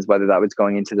museums, whether that was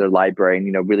going into their library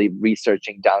and, really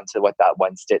researching down to what that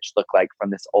one stitch looked like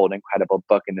from this old incredible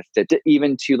book, and the stitch,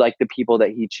 even to like the people that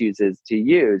he chooses to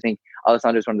use. I think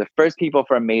Alessandro is one of the first people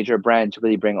for a major brand to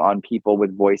really bring on people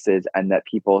with voices, and that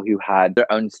people who had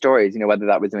their own stories, whether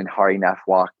that was when Hari Nef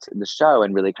walked the show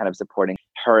and really kind of supporting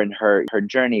her and her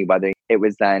journey, whether it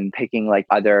was then picking like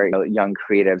other young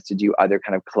creatives to do other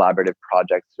kind of collaborative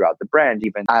projects throughout the brand,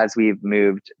 even as we've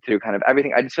moved through kind of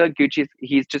everything. I just feel like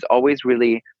he's just always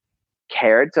really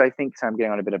cared. So I think, I'm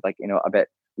getting on a bit of like, a bit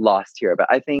lost here, but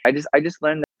I think I just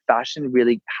learned that fashion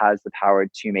really has the power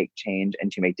to make change and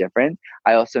to make difference.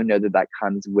 I also know that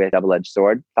comes with a double-edged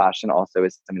sword. Fashion also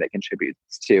is something that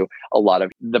contributes to a lot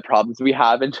of the problems we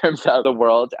have in terms of the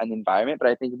world and the environment. But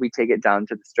I think if we take it down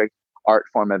to the strict art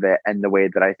form of it and the way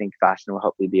that I think fashion will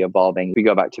hopefully be evolving, we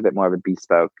go back to a bit more of a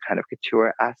bespoke kind of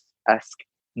couture-esque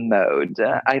mode.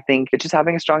 I think it's just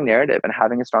having a strong narrative and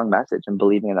having a strong message and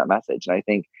believing in that message. And I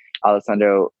think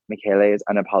Alessandro Michele is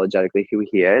unapologetically who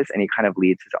he is, and he kind of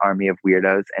leads his army of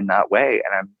weirdos in that way.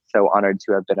 And I'm so honored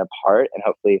to have been a part, and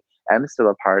hopefully am still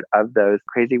a part of those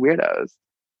crazy weirdos.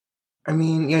 I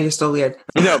mean, yeah, you're still weird.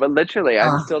 But literally,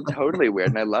 I'm still totally weird,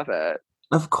 and I love it.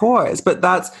 Of course, but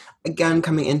that's, again,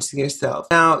 coming into yourself.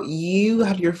 Now, you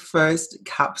had your first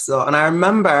capsule, and I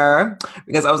remember,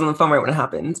 because I was on the phone right when it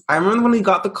happened, I remember when we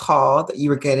got the call that you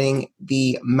were getting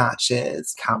the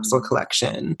Matches capsule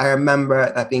collection. I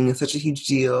remember that being such a huge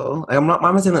deal. Why am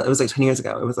I saying that it was like 10 years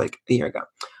ago? It was like a year ago.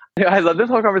 I love this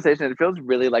whole conversation. It feels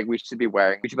really like we should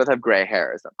both have gray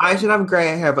hair or something. I should have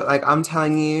gray hair, but like I'm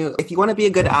telling you, if you want to be a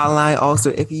good ally,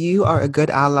 also, if you are a good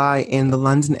ally in the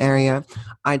London area,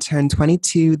 I turned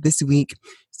 22 this week.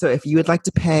 So if you would like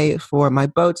to pay for my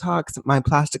Botox, my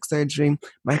plastic surgery,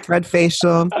 my thread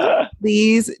facial,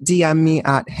 please DM me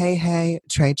at hey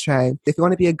Trey. If you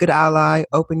want to be a good ally,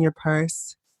 open your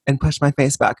purse and push my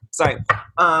face back. Sorry.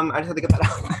 I just had to get that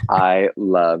out. I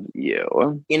love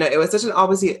you. It was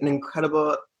obviously an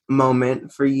incredible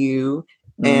moment for you.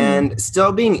 And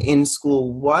still being in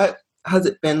school, what has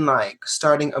it been like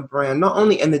starting a brand, not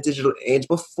only in the digital age,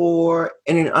 before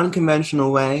in an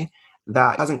unconventional way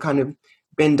that hasn't kind of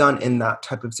been done in that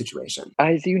type of situation?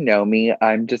 As you know me,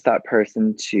 I'm just that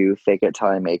person to fake it till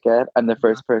I make it. I'm the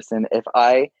first person, if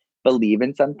I believe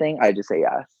in something, I just say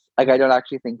yes. Like, I don't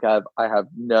actually think of, I have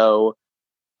no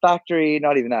factory,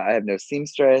 not even that. I have no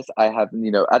seamstress. I have,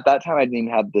 at that time, I didn't even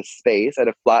have the space. I had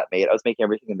a flatmate. I was making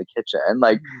everything in the kitchen.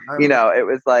 Like, it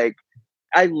was like,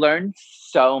 I learned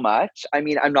so much. I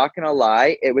mean, I'm not going to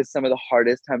lie. It was some of the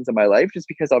hardest times of my life, just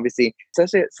because obviously,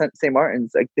 especially at St.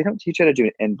 Martin's, like, they don't teach you how to do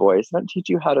an invoice. They don't teach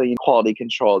you how to quality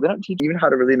control. They don't teach you even how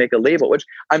to really make a label, which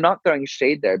I'm not throwing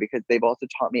shade there, because they've also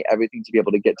taught me everything to be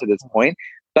able to get to this point.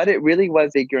 But it really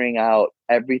was figuring out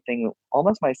everything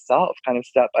almost myself, kind of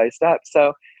step by step.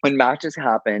 So when Matches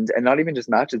happened, and not even just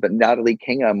Matches, but Natalie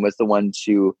Kingham was the one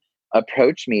to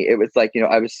approach me, it was like,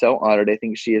 I was so honored. I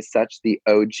think she is such the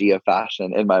OG of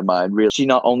fashion in my mind. Really, she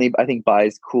not only, I think,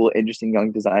 buys cool, interesting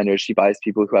young designers, she buys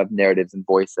people who have narratives and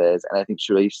voices, and I think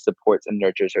she really supports and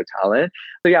nurtures her talent.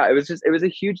 So yeah, it was a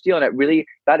huge deal, and it really,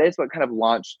 that is what kind of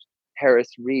launched Harris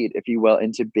Reed, if you will,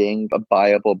 into being a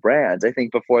viable brand. I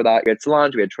think before that, we had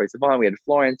Solange, we had Troye Sivan, we had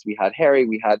Florence, we had Harry,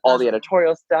 we had all the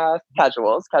editorial staff,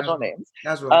 casual names.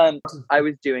 I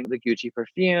was doing the Gucci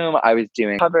perfume, I was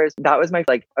doing covers. That was my,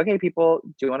 like, okay, people,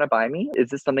 do you want to buy me? Is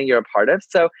this something you're a part of?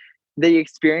 So the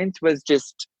experience was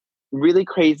just really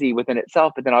crazy within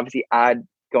itself, but then obviously add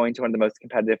going to one of the most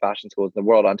competitive fashion schools in the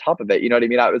world on top of it. You know what I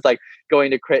mean? I was like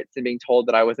going to crits and being told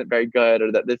that I wasn't very good, or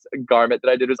that this garment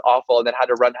that I did was awful, and then had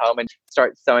to run home and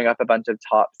start sewing up a bunch of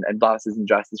tops and blouses and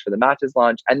dresses for the Matches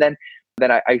launch. And then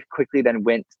I quickly then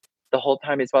went the whole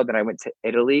time as well. Then I went to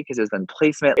Italy because it was then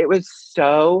placement. It was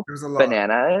so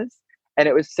bananas. And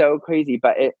it was so crazy,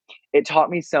 but it taught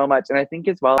me so much. And I think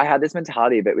as well, I had this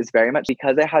mentality of, it was very much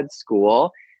because I had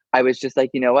school, I was just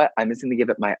like, you know what? I'm just going to give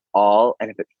it my all. And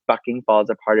if it fucking falls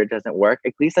apart or doesn't work,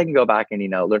 at least I can go back and,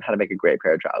 learn how to make a great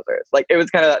pair of trousers. Like, it was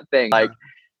kind of that thing. Like,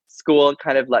 school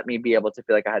kind of let me be able to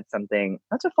feel like I had something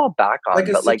not to fall back Like on,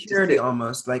 a but like just security to,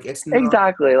 almost. Like it's not.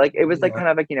 exactly, like it was like Yeah. kind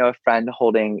of like, a friend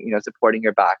holding, supporting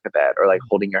your back a bit, or like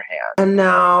holding your hand. And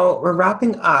now we're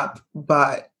wrapping up,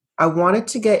 but I wanted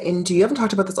to get into, you haven't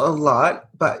talked about this a lot,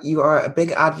 but you are a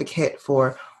big advocate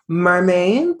for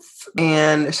mermaids,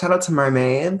 and shout out to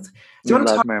mermaids. Do you We want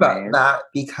to love talk about mermaids. that?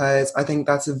 Because I think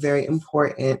that's a very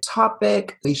important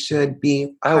topic we should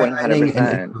be Oh, highlighting and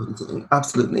 100%. influencing.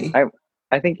 Absolutely.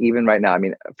 I think even right now, I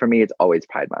mean, for me, it's always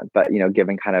Pride Month, but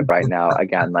given kind of right now,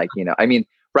 again, like, I mean,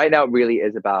 right now it really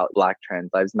is about Black Trans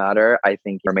Lives Matter. I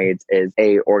think Mermaids is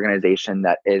a organization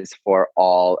that is for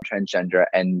all transgender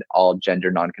and all gender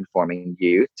non-conforming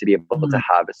youth to be able to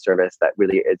have a service that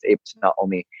really is able to not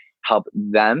only help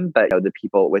them, but the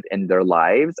people within their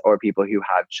lives, or people who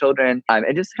have children. And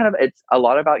just kind of, it's a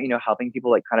lot about, helping people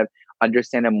like kind of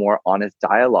understand a more honest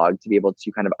dialogue, to be able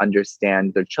to kind of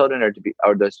understand their children,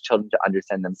 or those children to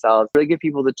understand themselves, really give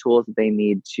people the tools that they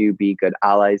need to be good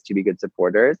allies, to be good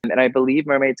supporters. And I believe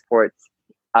Mermaid supports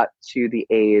up to the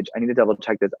age, I need to double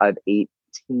check this, of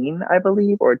 18, I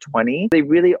believe, or 20. They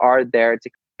really are there to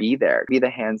be there, be the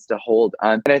hands to hold.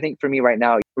 And I think for me right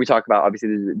now, we talk about obviously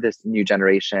this new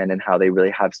generation and how they really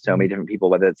have so many different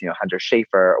people, whether it's, Hunter Schafer,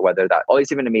 or whether that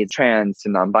always even to me trans to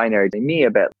non-binary, to me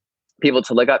a bit people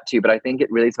to look up to. But I think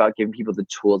it really is about giving people the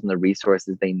tools and the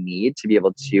resources they need to be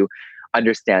able to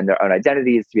understand their own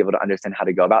identities, to be able to understand how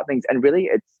to go about things. And really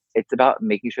it's about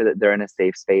making sure that they're in a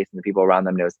safe space and the people around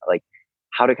them knows like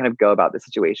how to kind of go about the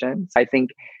situation. I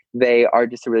think they are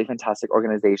just a really fantastic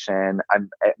organization. I'm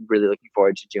really looking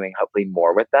forward to doing hopefully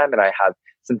more with them. And I have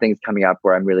some things coming up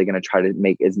where I'm really going to try to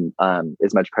make as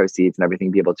much proceeds and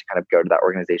everything be able to kind of go to that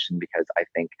organization, because I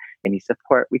think any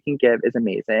support we can give is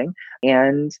amazing.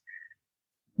 And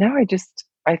now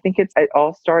I think it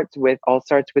all starts with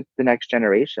the next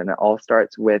generation. It all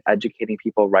starts with educating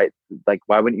people right. Like,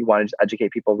 why wouldn't you want to just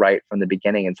educate people right from the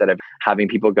beginning, instead of having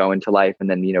people go into life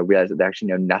and then, realize that they actually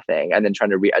know nothing, and then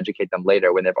trying to re-educate them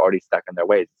later when they've already stuck in their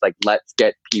ways. It's like, let's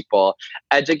get people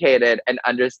educated and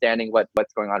understanding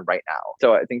what's going on right now.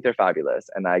 So I think they're fabulous,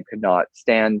 and I could not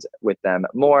stand with them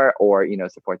more, or,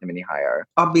 support them any higher.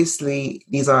 Obviously,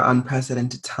 these are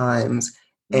unprecedented times,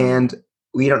 and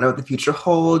we don't know what the future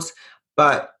holds.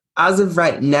 But as of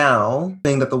right now,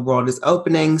 saying that the world is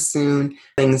opening soon,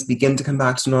 things begin to come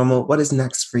back to normal, what is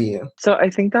next for you? So I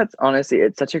think that's honestly,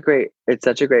 it's such a great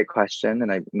question.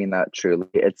 And I mean that truly.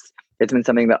 It's been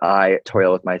something that I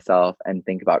toil with myself and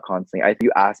think about constantly. If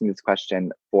you asked me this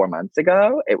question 4 months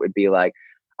ago, it would be like,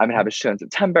 I'm going to have a show in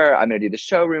September. I'm going to do the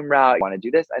showroom route. I want to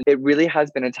do this. And it really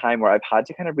has been a time where I've had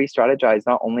to kind of re-strategize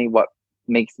not only what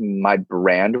makes my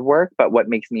brand work, but what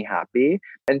makes me happy.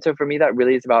 And so for me, that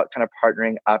really is about kind of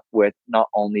partnering up with not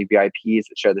only VIPs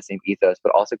that share the same ethos,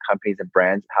 but also companies and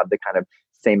brands that have the kind of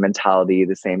same mentality,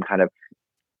 the same kind of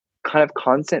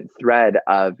constant thread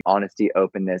of honesty,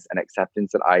 openness, and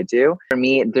acceptance that I do. For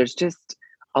me, there's just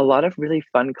a lot of really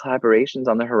fun collaborations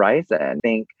on the horizon. I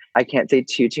think I can't say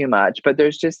too much, but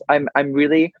there's just, I'm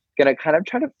really going to kind of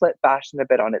try to flip fashion a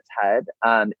bit on its head,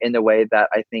 in the way that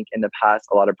I think in the past,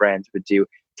 a lot of brands would do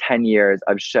 10 years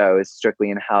of shows strictly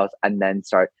in-house and then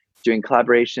start doing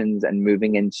collaborations and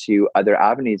moving into other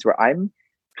avenues, where I'm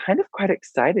kind of quite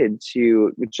excited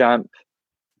to jump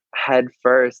head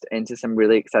first into some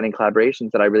really exciting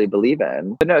collaborations that I really believe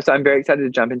in. But no, so I'm very excited to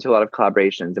jump into a lot of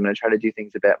collaborations. I'm going to try to do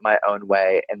things a bit my own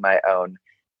way, in my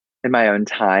own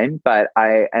time, but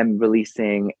I am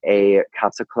releasing a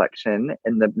capsule collection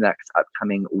in the next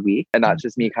upcoming week. And that's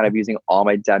just me kind of using all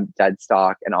my dead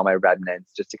stock and all my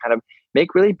remnants just to kind of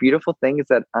make really beautiful things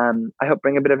that I hope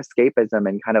bring a bit of escapism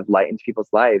and kind of light into people's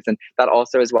lives. And that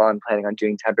also as well, I'm planning on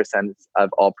doing 10% of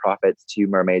all profits to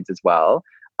mermaids as well,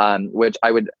 which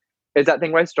it's that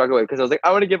thing where I struggle with, because I was like,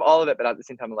 I want to give all of it, but at the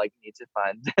same time, I'm like, need to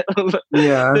fund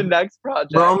the next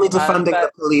project. We're only defunding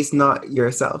the police, not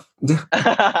yourself.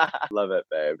 Love it,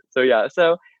 babe. So yeah,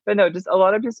 but no, just a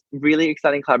lot of just really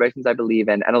exciting collaborations I believe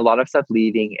in, and a lot of stuff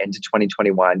leading into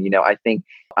 2021. I think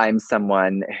I'm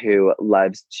someone who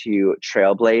loves to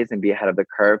trailblaze and be ahead of the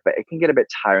curve, but it can get a bit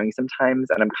tiring sometimes.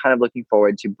 And I'm kind of looking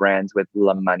forward to brands with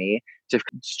the money to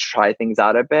try things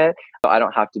out a bit. So I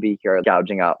don't have to be here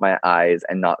gouging out my eyes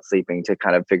and not sleeping to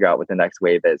kind of figure out what the next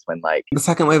wave is, when like the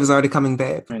second wave is already coming,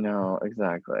 babe. I know,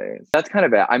 exactly. That's kind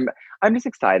of it. I'm just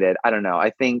excited. I don't know.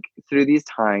 I think through these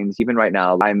times, even right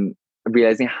now, I'm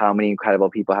realizing how many incredible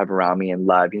people I have around me and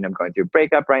love. I'm going through a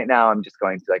breakup right now. I'm just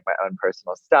going through like my own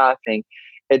personal stuff. I think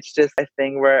it's just a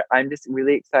thing where I'm just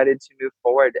really excited to move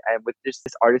forward and with just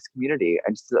this artist community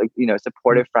and just like,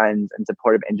 supportive friends and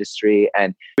supportive industry.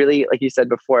 And really, like you said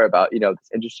before about, this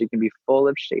industry can be full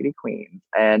of shady queens.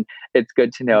 And it's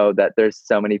good to know that there's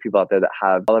so many people out there that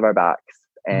have all of our backs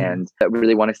and that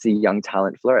really want to see young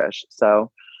talent flourish.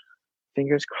 So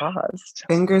fingers crossed.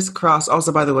 Fingers crossed.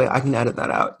 Also, by the way, I can edit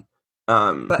that out.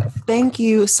 But thank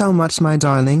you so much, my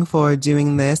darling, for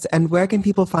doing this. And where can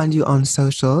people find you on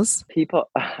socials?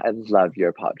 I love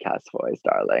your podcast voice,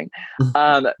 darling.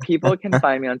 People can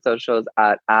find me on socials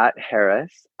at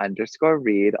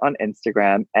Harris_Reed on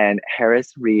Instagram and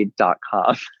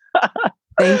harrisreed.com.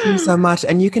 Thank you so much.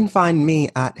 And you can find me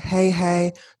at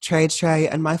Hey Trey,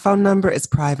 and my phone number is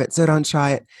private, so don't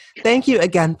try it. Thank you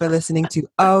again for listening to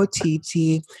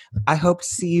OTT. I hope to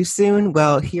see you soon.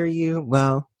 Well, hear you.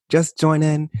 Well, just join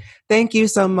in. Thank you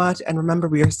so much. And remember,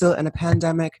 we are still in a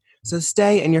pandemic, so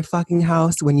stay in your fucking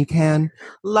house when you can.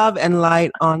 Love and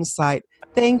light on site.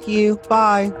 Thank you.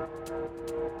 Bye.